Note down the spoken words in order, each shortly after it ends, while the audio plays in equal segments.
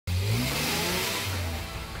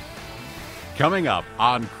Coming up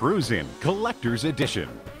on Cruisin' Collector's Edition,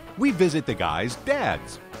 we visit the guys'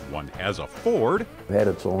 dads. One has a Ford. I had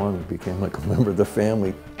it so long it became like a member of the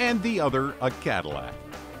family. And the other a Cadillac.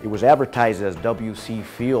 It was advertised as W.C.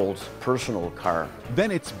 Field's personal car.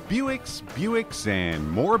 Then it's Buicks,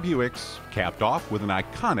 and more Buicks, capped off with an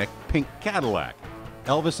iconic pink Cadillac.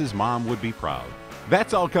 Elvis's mom would be proud.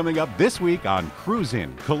 That's all coming up this week on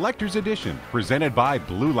Cruisin' Collector's Edition, presented by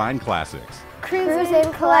Blue Line Classics.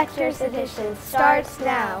 Cruisin' Collector's Edition starts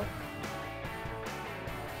now.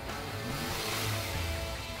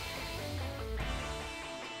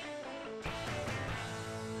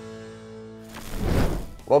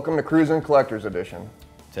 Welcome to Cruisin' Collector's Edition.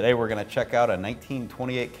 Today we're going to check out a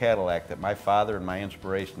 1928 Cadillac that my father and my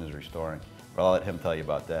inspiration is restoring. But I'll let him tell you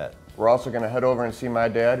about that. We're also going to head over and see my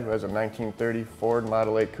dad, who has a 1930 Ford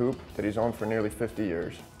Model 8 Coupe that he's owned for nearly 50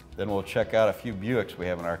 years. Then we'll check out a few Buicks we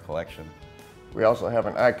have in our collection. We also have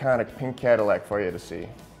an iconic pink Cadillac for you to see.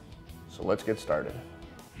 So let's get started.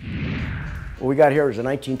 What we got here is a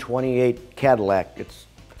 1928 Cadillac. It's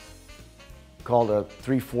called a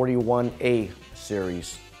 341A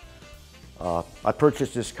series. I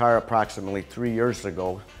purchased this car approximately 3 years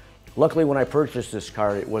ago. Luckily, when I purchased this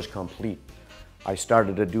car, it was complete. I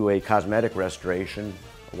started to do a cosmetic restoration.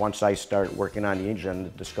 Once I started working on the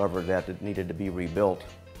engine, I discovered that it needed to be rebuilt.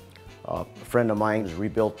 A friend of mine has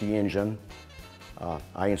rebuilt the engine.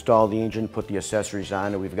 I installed the engine, put the accessories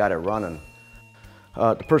on, and we've got it running.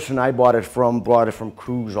 The person I bought it from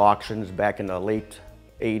cruise auctions back in the late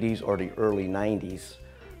 80s or the early 90s.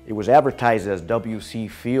 It was advertised as W.C.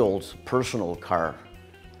 Field's personal car.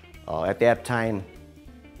 At that time,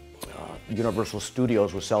 Universal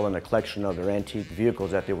Studios was selling a collection of their antique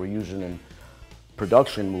vehicles that they were using in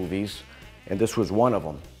production movies, and this was one of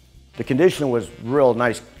them. The condition was real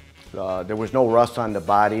nice. There was no rust on the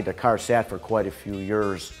body. The car sat for quite a few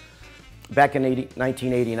years. Back in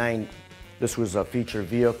 1989, this was a featured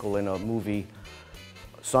vehicle in a movie,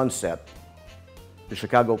 Sunset. The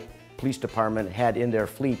Chicago Police Department had in their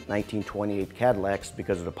fleet 1928 Cadillacs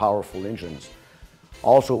because of the powerful engines.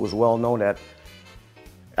 Also, it was well known that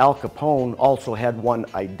Al Capone also had one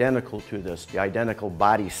identical to this, the identical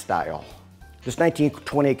body style. This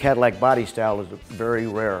 1928 Cadillac body style is very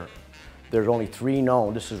rare. There's only 3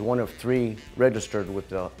 known. This is one of 3 registered with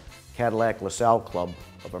the Cadillac LaSalle Club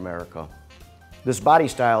of America. This body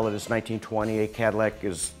style of this 1928 Cadillac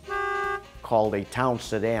is called a town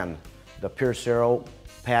sedan. The Pierce Arrow,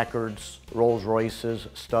 Packards, Rolls Royces,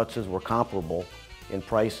 Stutzes were comparable in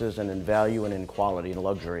prices and in value and in quality and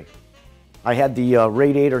luxury. I had the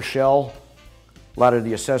radiator shell, a lot of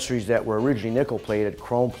the accessories that were originally nickel plated,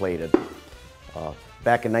 chrome plated.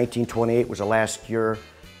 Back in 1928 was the last year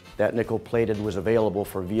that nickel plated was available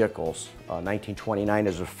for vehicles. 1929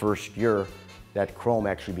 is the first year that chrome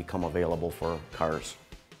actually become available for cars.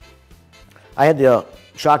 I had the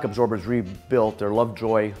shock absorbers rebuilt. They're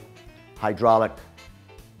Lovejoy hydraulic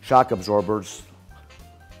shock absorbers.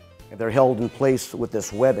 They're held in place with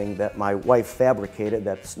this webbing that my wife fabricated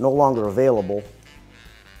that's no longer available,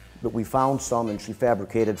 but we found some and she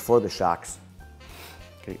fabricated for the shocks.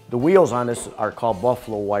 Okay. The wheels on this are called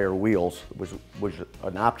buffalo wire wheels, which was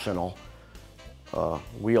an optional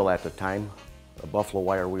wheel at the time. The buffalo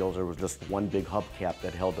wire wheels, there was just one big hubcap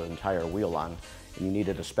that held the entire wheel on, and you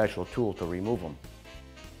needed a special tool to remove them.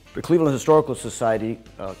 The Cleveland Historical Society,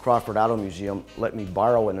 Crawford Auto Museum, let me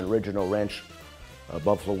borrow an original wrench, a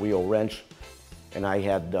buffalo wheel wrench, and I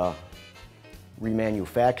had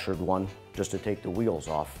remanufactured one just to take the wheels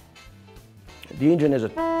off. The engine is a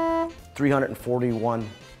 341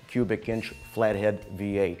 cubic inch flathead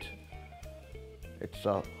V8. It's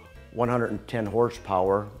 110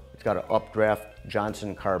 horsepower. It's got an updraft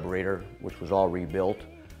Johnson carburetor, which was all rebuilt.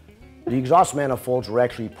 The exhaust manifolds were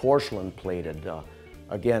actually porcelain plated.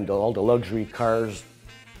 Again, all the luxury cars,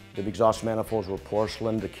 the exhaust manifolds were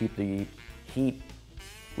porcelain to keep the heat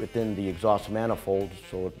within the exhaust manifold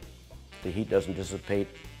so the heat doesn't dissipate.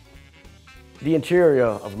 The interior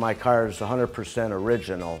of my car is 100%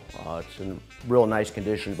 original. It's in real nice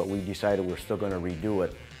condition, but we decided we're still going to redo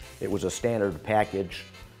it. It was a standard package,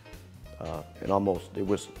 and it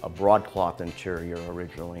was a broadcloth interior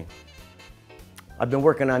originally. I've been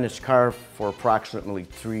working on this car for approximately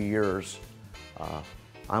 3 years.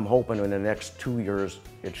 I'm hoping in the next 2 years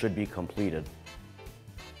it should be completed.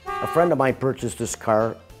 A friend of mine purchased this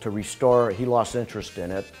car to restore. He lost interest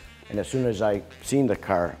in it, and as soon as I seen the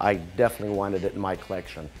car, I definitely wanted it in my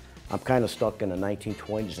collection. I'm kind of stuck in the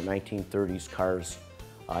 1920s and 1930s cars.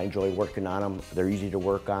 I enjoy working on them. They're easy to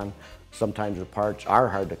work on. Sometimes the parts are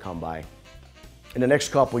hard to come by. In the next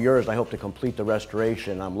couple years, I hope to complete the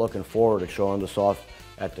restoration. I'm looking forward to showing this off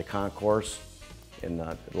at the concourse in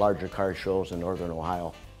larger car shows in Northern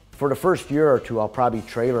Ohio. For the first year or two, I'll probably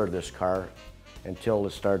trailer this car until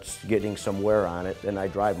it starts getting some wear on it. Then I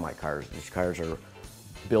drive my cars. These cars are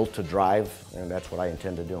built to drive, and that's what I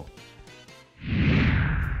intend to do.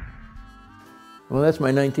 Well, that's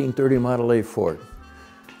my 1930 Model A Ford.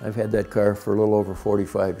 I've had that car for a little over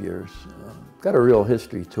 45 years. Got a real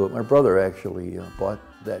history to it. My brother actually bought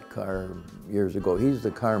that car years ago. He's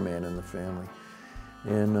the car man in the family.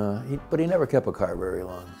 But he never kept a car very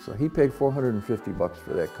long. So he paid $450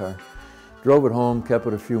 for that car. Drove it home, kept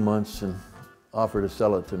it a few months, and offered to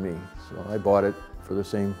sell it to me. So I bought it for the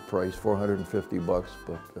same price, $450,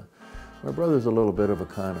 but my brother's a little bit of a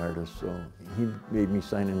con artist, so he made me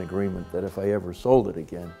sign an agreement that if I ever sold it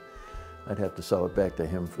again, I'd have to sell it back to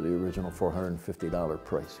him for the original $450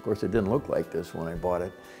 price. Of course, it didn't look like this when I bought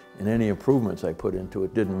it, and any improvements I put into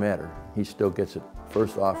it didn't matter. He still gets it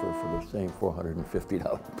first offer for the same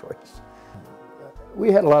 $450 price.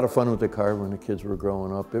 We had a lot of fun with the car when the kids were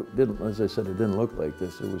growing up. It didn't, as I said, it didn't look like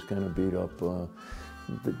this. It was kind of beat up.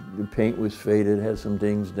 The paint was faded, had some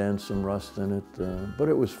dings, dents, some rust in it, but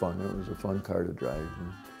it was fun. It was a fun car to drive.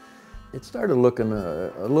 And it started looking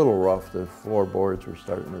a little rough. The floorboards were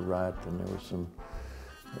starting to rot, and there was some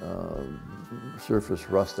surface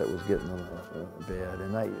rust that was getting bad,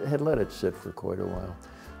 and I had let it sit for quite a while.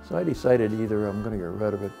 So I decided either I'm going to get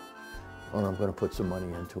rid of it or I'm going to put some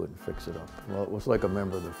money into it and fix it up. Well, it was like a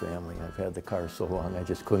member of the family. I've had the car so long, I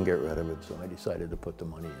just couldn't get rid of it, so I decided to put the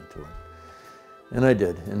money into it. And I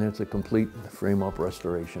did, and it's a complete frame-up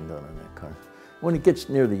restoration done on that car. When it gets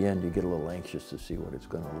near the end, you get a little anxious to see what it's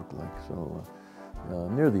going to look like. So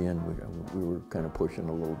near the end, we were kind of pushing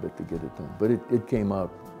a little bit to get it done. But it came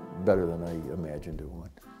out better than I imagined it would.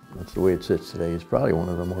 That's the way it sits today. It's probably one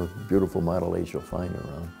of the more beautiful Model A's you'll find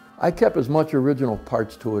around. I kept as much original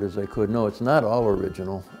parts to it as I could. No, it's not all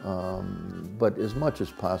original, but as much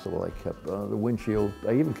as possible I kept. The windshield,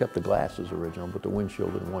 I even kept the glasses original, but the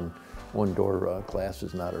windshield and one door glass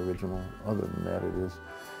is not original. Other than that, it is.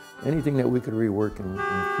 Anything that we could rework and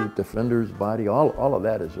keep the fenders, body, all of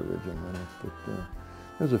that is original in it. But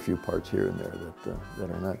there's a few parts here and there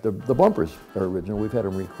that are not. The bumpers are original. We've had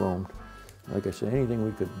them re-chromed. Like I say, anything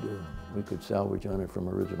we could salvage on it from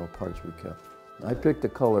original parts we kept. I picked the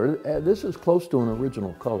color. This is close to an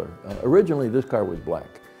original color. Originally, this car was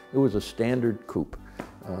black. It was a standard coupe,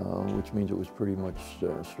 which means it was pretty much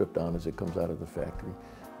stripped down as it comes out of the factory.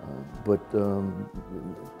 But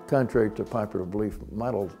contrary to popular belief,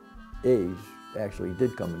 Model A's actually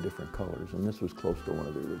did come in different colors, and this was close to one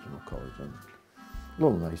of the original colors. And a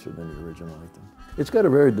little nicer than the original, I think. It's got a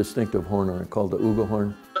very distinctive horn on it called the Uga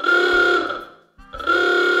horn.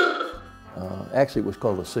 Actually, it was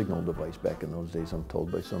called a signal device back in those days, I'm told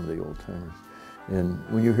by some of the old timers. And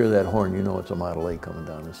when you hear that horn, you know it's a Model A coming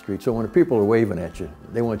down the street. So when people are waving at you,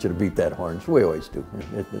 they want you to beat that horn. So we always do.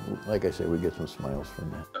 Like I say, we get some smiles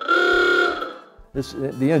from that.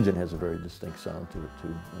 The engine has a very distinct sound to it,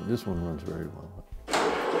 too. And this one runs very well.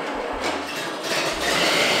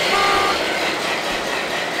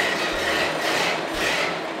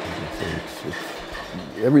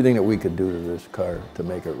 It's everything that we could do to this car to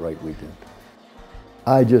make it right, we did.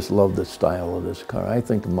 I just love the style of this car. I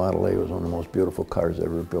think the Model A was one of the most beautiful cars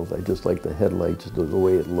ever built. I just like the headlights, the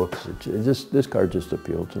way it looks. This car just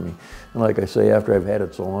appealed to me. And like I say, after I've had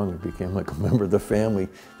it so long, it became like a member of the family.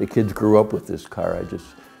 The kids grew up with this car. I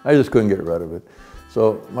just couldn't get rid of it.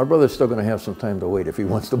 So my brother's still going to have some time to wait if he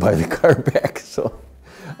wants to buy the car back. So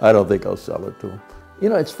I don't think I'll sell it to him. You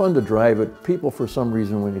know, it's fun to drive it. People, for some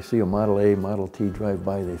reason, when they see a Model A, Model T drive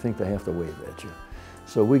by, they think they have to wave at you.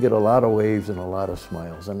 So we get a lot of waves and a lot of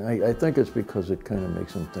smiles. And I think it's because it kind of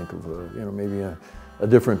makes them think of, maybe a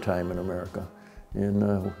different time in America. And,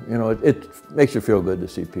 it makes you feel good to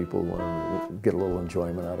see people get a little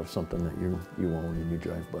enjoyment out of something that you own and you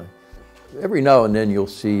drive by. Every now and then you'll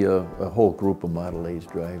see a whole group of Model A's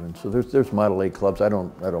driving. So there's Model A clubs. I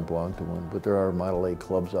don't belong to one, but there are Model A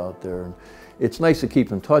clubs out there. And it's nice to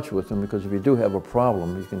keep in touch with them because if you do have a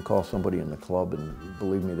problem, you can call somebody in the club, and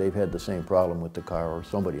believe me, they've had the same problem with the car, or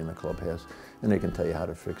somebody in the club has, and they can tell you how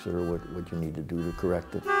to fix it or what you need to do to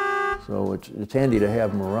correct it. So it's handy to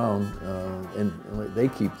have them around, and they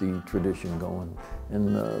keep the tradition going.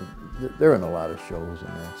 And they're in a lot of shows and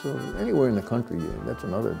that. So anywhere in the country, that's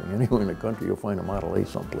another thing. Anywhere in the country, you'll find a Model A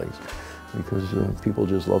someplace because people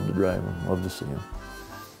just love to drive them, love to see them.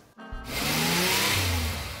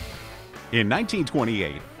 In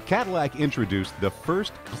 1928, Cadillac introduced the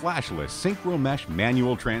first clashless synchro-mesh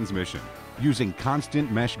manual transmission using constant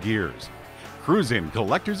mesh gears. Cruisin'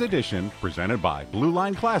 Collector's Edition, presented by Blue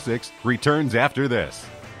Line Classics, returns after this.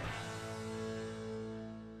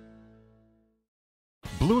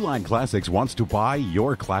 Blue Line Classics wants to buy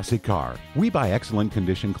your classic car. We buy excellent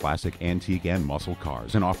condition classic, antique, and muscle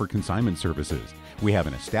cars and offer consignment services. We have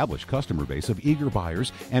an established customer base of eager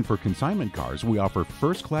buyers, and for consignment cars, we offer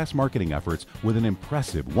first-class marketing efforts with an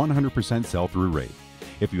impressive 100% sell-through rate.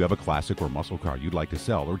 If you have a classic or muscle car you'd like to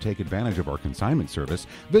sell or take advantage of our consignment service,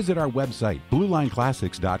 visit our website,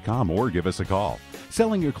 BlueLineClassics.com, or give us a call.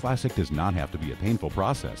 Selling your classic does not have to be a painful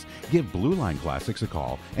process. Give Blue Line Classics a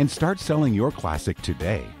call and start selling your classic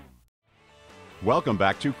today. Welcome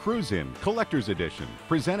back to Cruisin' Collector's Edition,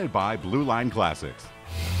 presented by Blue Line Classics.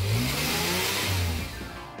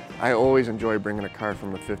 I always enjoy bringing a car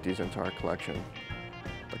from the 50s into our collection.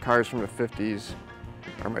 The cars from the 50s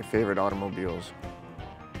are my favorite automobiles.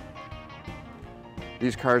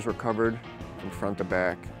 These cars were covered from front to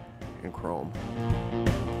back in chrome.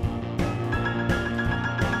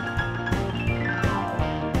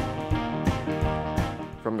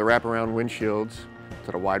 From the wraparound windshields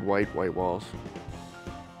to the wide white walls,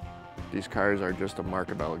 these cars are just a mark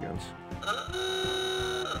of elegance.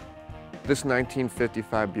 This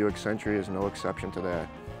 1955 Buick Century is no exception to that.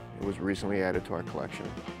 It was recently added to our collection.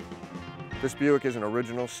 This Buick is an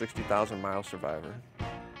original 60,000-mile survivor.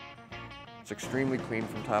 It's extremely clean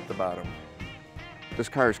from top to bottom. This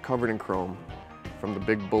car is covered in chrome, from the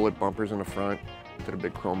big bullet bumpers in the front to the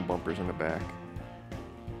big chrome bumpers in the back.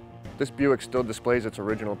 This Buick still displays its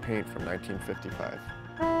original paint from 1955.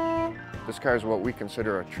 This car is what we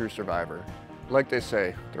consider a true survivor. Like they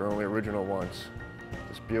say, they're only original once.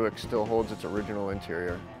 This Buick still holds its original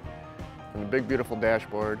interior. From the big beautiful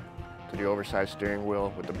dashboard to the oversized steering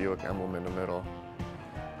wheel with the Buick emblem in the middle.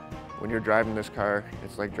 When you're driving this car,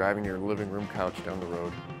 it's like driving your living room couch down the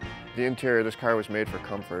road. The interior of this car was made for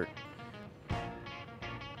comfort.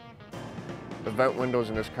 The vent windows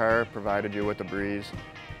in this car provided you with a breeze,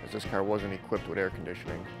 as this car wasn't equipped with air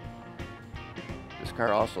conditioning. This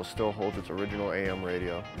car also still holds its original AM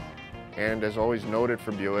radio. And as always noted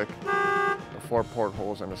for Buick, the 4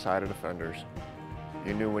 portholes on the side of the fenders.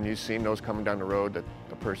 You knew when you seen those coming down the road that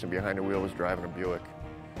the person behind the wheel was driving a Buick.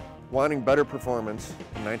 Wanting better performance,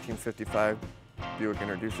 in 1955, Buick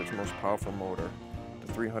introduced its most powerful motor,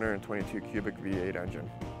 the 322 cubic V8 engine,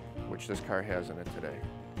 which this car has in it today.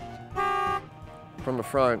 From the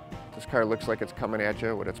front, this car looks like it's coming at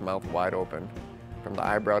you with its mouth wide open. From the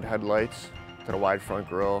eyebrowed headlights to the wide front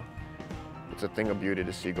grille, it's a thing of beauty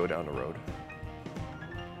to see go down the road.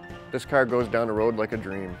 This car goes down the road like a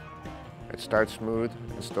dream. It starts smooth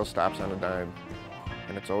and still stops on a dime.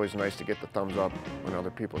 And it's always nice to get the thumbs up when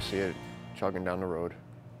other people see it chugging down the road.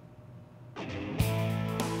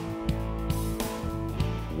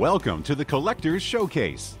 Welcome to the Collector's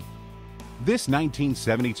Showcase. This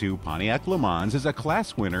 1972 Pontiac Le Mans is a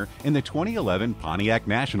class winner in the 2011 Pontiac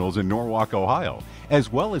Nationals in Norwalk, Ohio,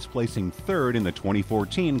 as well as placing 3rd in the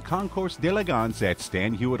 2014 Concours d'Elegance at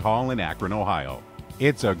Stan Hewitt Hall in Akron, Ohio.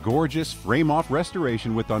 It's a gorgeous frame-off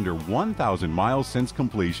restoration with under 1,000 miles since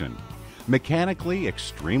completion. Mechanically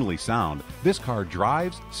extremely sound, this car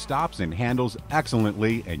drives, stops, and handles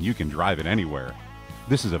excellently, and you can drive it anywhere.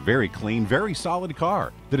 This is a very clean, very solid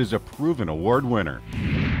car that is a proven award winner.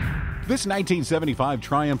 This 1975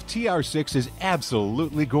 Triumph TR6 is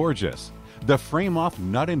absolutely gorgeous. The frame-off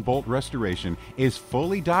nut and bolt restoration is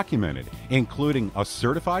fully documented, including a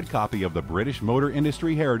certified copy of the British Motor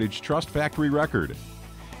Industry Heritage Trust Factory record.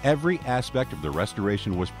 Every aspect of the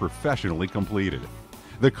restoration was professionally completed.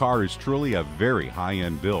 The car is truly a very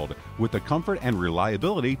high-end build with the comfort and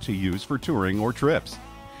reliability to use for touring or trips.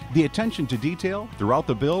 The attention to detail throughout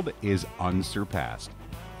the build is unsurpassed.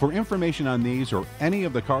 For information on these or any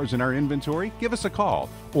of the cars in our inventory, give us a call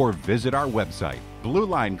or visit our website,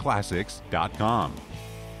 BlueLineClassics.com.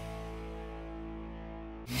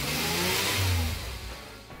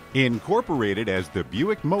 Incorporated as the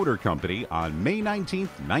Buick Motor Company on May 19,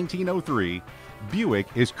 1903, Buick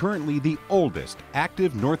is currently the oldest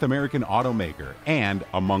active North American automaker and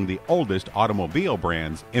among the oldest automobile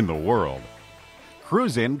brands in the world.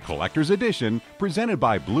 Cruisin' Collector's Edition, presented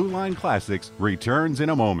by Blue Line Classics, returns in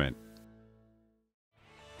a moment.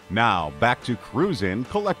 Now, back to Cruisin'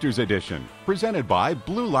 Collector's Edition, presented by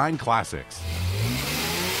Blue Line Classics.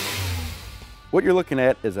 What you're looking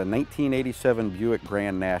at is a 1987 Buick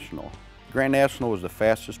Grand National. Grand National was the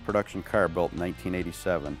fastest production car built in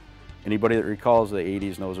 1987. Anybody that recalls the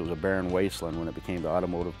 80s knows it was a barren wasteland when it became the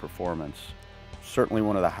automotive performance. Certainly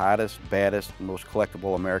one of the hottest, baddest, and most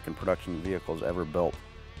collectible American production vehicles ever built.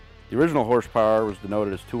 The original horsepower was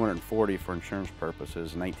denoted as 240 for insurance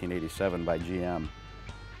purposes in 1987 by GM.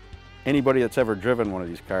 Anybody that's ever driven one of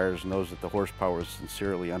these cars knows that the horsepower is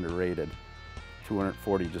sincerely underrated.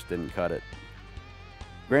 240 just didn't cut it.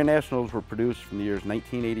 Grand Nationals were produced from the years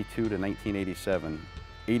 1982 to 1987.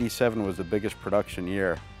 87 was the biggest production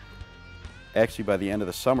year. Actually, by the end of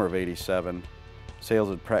the summer of 87, sales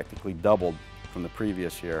had practically doubled from the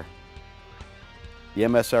previous year. The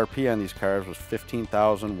MSRP on these cars was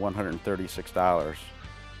 $15,136.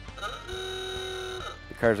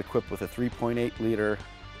 The car is equipped with a 3.8-liter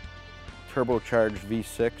turbocharged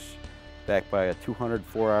V6 backed by a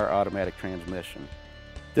 204R automatic transmission.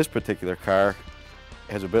 This particular car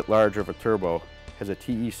has a bit larger of a turbo, has a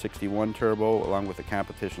TE61 turbo along with the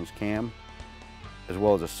competition's cam, as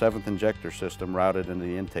well as a 7th injector system routed into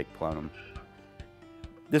the intake plenum.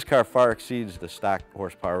 This car far exceeds the stock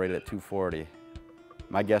horsepower rated at 240.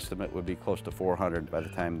 My guesstimate would be close to 400 by the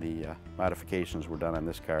time the modifications were done on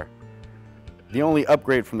this car. The only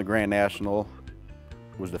upgrade from the Grand National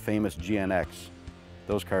was the famous GNX.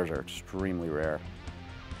 Those cars are extremely rare.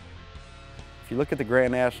 If you look at the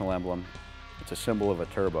Grand National emblem, it's a symbol of a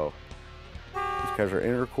turbo. These cars are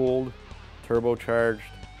intercooled, turbocharged,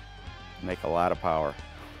 make a lot of power.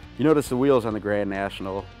 You notice the wheels on the Grand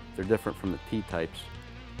National, they're different from the T-types.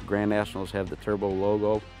 The Grand Nationals have the turbo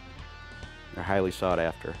logo. They're highly sought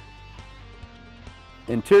after.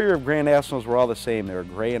 Interior of Grand Nationals were all the same. They were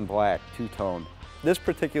gray and black, two-tone. This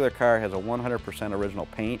particular car has a 100% original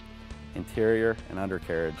paint, interior, and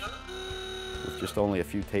undercarriage, with just only a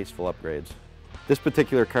few tasteful upgrades. This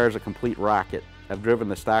particular car is a complete rocket. I've driven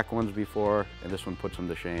the stock ones before, and this one puts them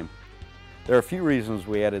to shame. There are a few reasons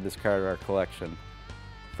we added this car to our collection.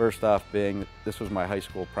 First off being, this was my high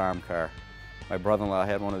school prom car. My brother-in-law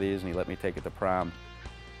had one of these, and he let me take it to prom.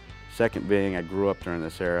 Second being, I grew up during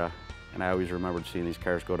this era, and I always remembered seeing these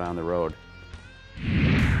cars go down the road.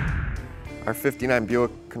 Our 59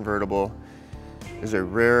 Buick convertible is a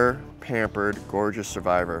rare, pampered, gorgeous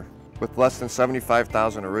survivor. With less than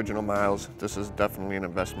 75,000 original miles, this is definitely an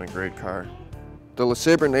investment-grade car. The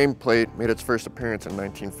LeSabre nameplate made its first appearance in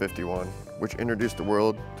 1951, which introduced the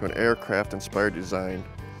world to an aircraft-inspired design,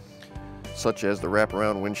 such as the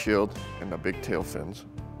wraparound windshield and the big tail fins.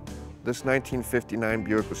 This 1959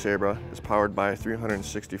 Buick LeSabre is powered by a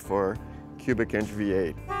 364 cubic inch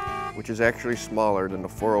V8, which is actually smaller than the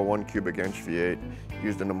 401 cubic inch V8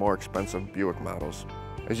 used in the more expensive Buick models.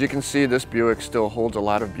 As you can see, this Buick still holds a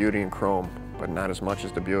lot of beauty and chrome, but not as much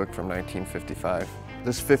as the Buick from 1955.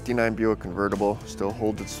 This 59 Buick convertible still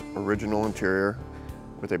holds its original interior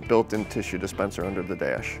with a built-in tissue dispenser under the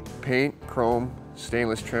dash. Paint, chrome,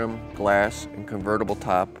 stainless trim, glass, and convertible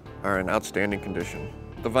top are in outstanding condition.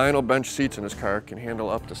 The vinyl bench seats in this car can handle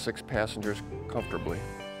up to 6 passengers comfortably.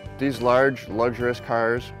 These large, luxurious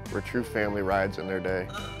cars were true family rides in their day.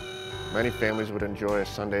 Many families would enjoy a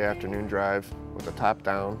Sunday afternoon drive with the top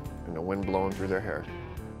down and the wind blowing through their hair.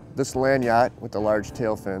 This land yacht with the large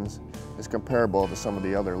tail fins is comparable to some of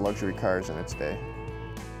the other luxury cars in its day.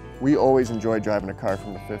 We always enjoyed driving a car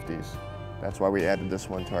from the 50s. That's why we added this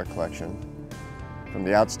one to our collection. From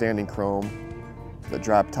the outstanding chrome, to the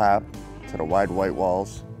drop top, to the wide white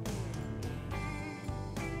walls,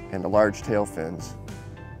 and the large tail fins,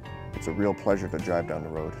 it's a real pleasure to drive down the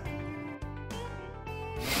road.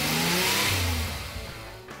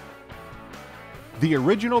 The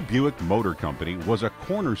original Buick Motor Company was a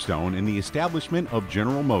cornerstone in the establishment of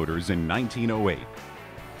General Motors in 1908.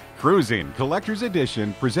 Cruisin' Collector's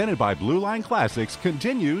Edition, presented by Blue Line Classics,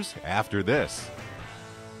 continues after this.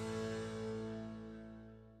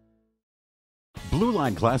 Blue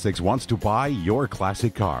Line Classics wants to buy your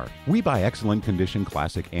classic car. We buy excellent condition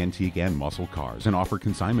classic, antique, and muscle cars and offer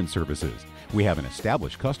consignment services. We have an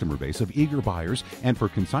established customer base of eager buyers, and for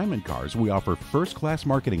consignment cars, we offer first-class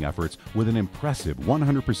marketing efforts with an impressive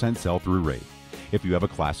 100% sell-through rate. If you have a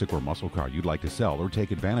classic or muscle car you'd like to sell or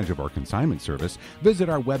take advantage of our consignment service, visit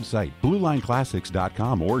our website,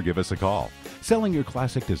 BlueLineClassics.com, or give us a call. Selling your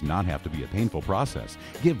classic does not have to be a painful process.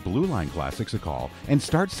 Give Blue Line Classics a call and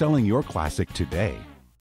start selling your classic today.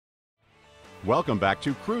 Welcome back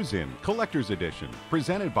to Cruisin' Collector's Edition,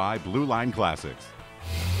 presented by Blue Line Classics.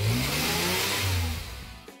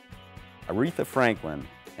 Aretha Franklin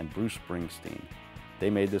and Bruce Springsteen, they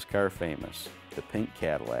made this car famous, the Pink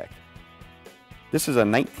Cadillac. This is a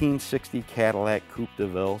 1960 Cadillac Coupe de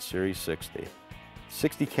Ville Series 60.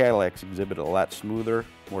 60 Cadillacs exhibit a lot smoother,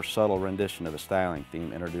 more subtle rendition of the styling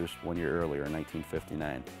theme introduced 1 year earlier in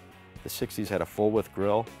 1959. The 60s had a full-width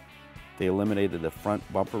grille. They eliminated the front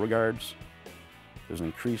bumper guards. There was an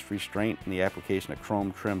increased restraint in the application of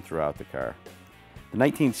chrome trim throughout the car. The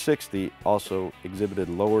 1960 also exhibited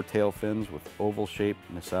lower tail fins with oval-shaped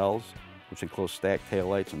nacelles, which enclosed stacked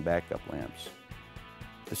taillights and backup lamps.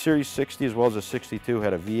 The Series 60 as well as the 62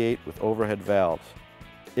 had a V8 with overhead valves.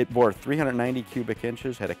 It bore 390 cubic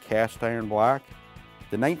inches, had a cast iron block.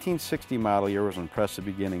 The 1960 model year was an impressive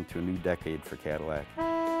beginning to a new decade for Cadillac.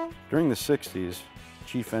 During the 60s,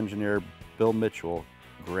 Chief Engineer Bill Mitchell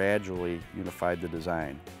gradually unified the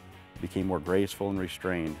design. It became more graceful and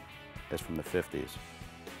restrained as from the 50s.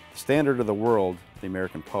 The standard of the world, the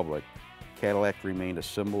American public, Cadillac remained a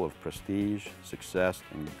symbol of prestige, success,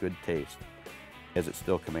 and good taste, as it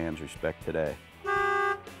still commands respect today.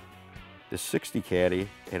 The 60 Caddy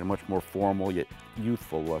had a much more formal yet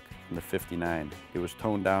youthful look than the 59. It was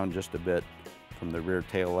toned down just a bit from the rear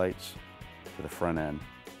taillights to the front end.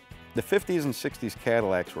 The 50s and 60s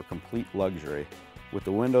Cadillacs were complete luxury. With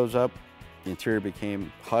the windows up, the interior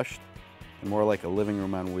became hushed and more like a living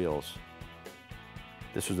room on wheels.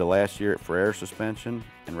 This was the last year for air suspension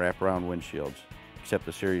and wraparound windshields, except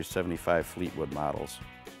the Series 75 Fleetwood models.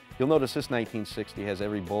 You'll notice this 1960 has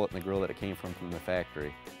every bullet in the grill that it came from the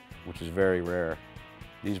factory, which is very rare.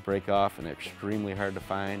 These break off and they're extremely hard to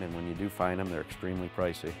find, and when you do find them, they're extremely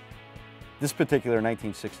pricey. This particular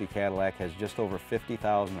 1960 Cadillac has just over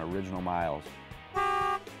 50,000 original miles.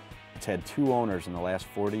 It's had 2 owners in the last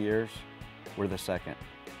 40 years. We're the second.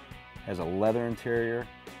 It has a leather interior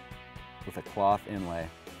with a cloth inlay.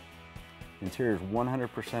 The interior is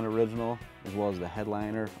 100% original, as well as the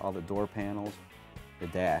headliner, all the door panels, the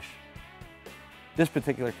dash. This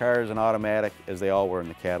particular car is an automatic, as they all were in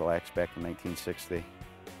the Cadillacs back in 1960. It's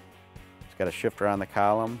got a shifter on the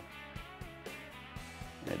column,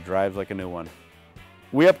 and it drives like a new one.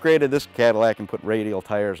 We upgraded this Cadillac and put radial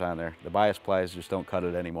tires on there. The bias plies just don't cut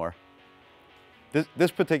it anymore.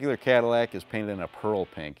 This particular Cadillac is painted in a pearl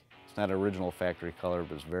pink. It's not original factory color,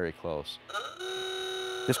 but it's very close.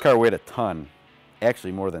 This car weighed a ton,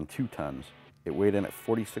 actually more than 2 tons. It weighed in at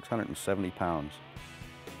 4,670 pounds.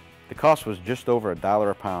 The cost was just over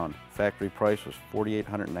 $1 a pound. Factory price was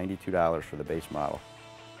 $4,892 for the base model.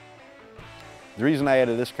 The reason I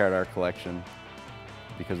added this car to our collection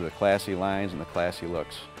is because of the classy lines and the classy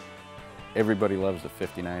looks. Everybody loves the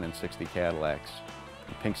 59 and 60 Cadillacs,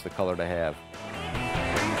 and pink's the color to have.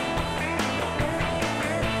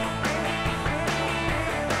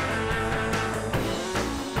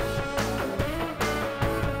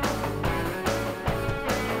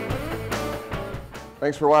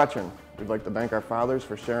 Thanks for watching. We'd like to thank our fathers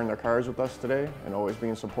for sharing their cars with us today and always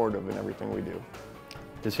being supportive in everything we do.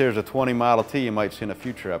 This here's a 20 Model T you might see in a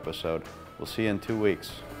future episode. We'll see you in 2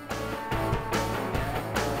 weeks.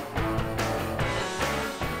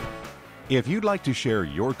 If you'd like to share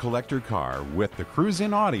your collector car with the Cruise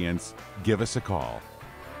In audience, give us a call.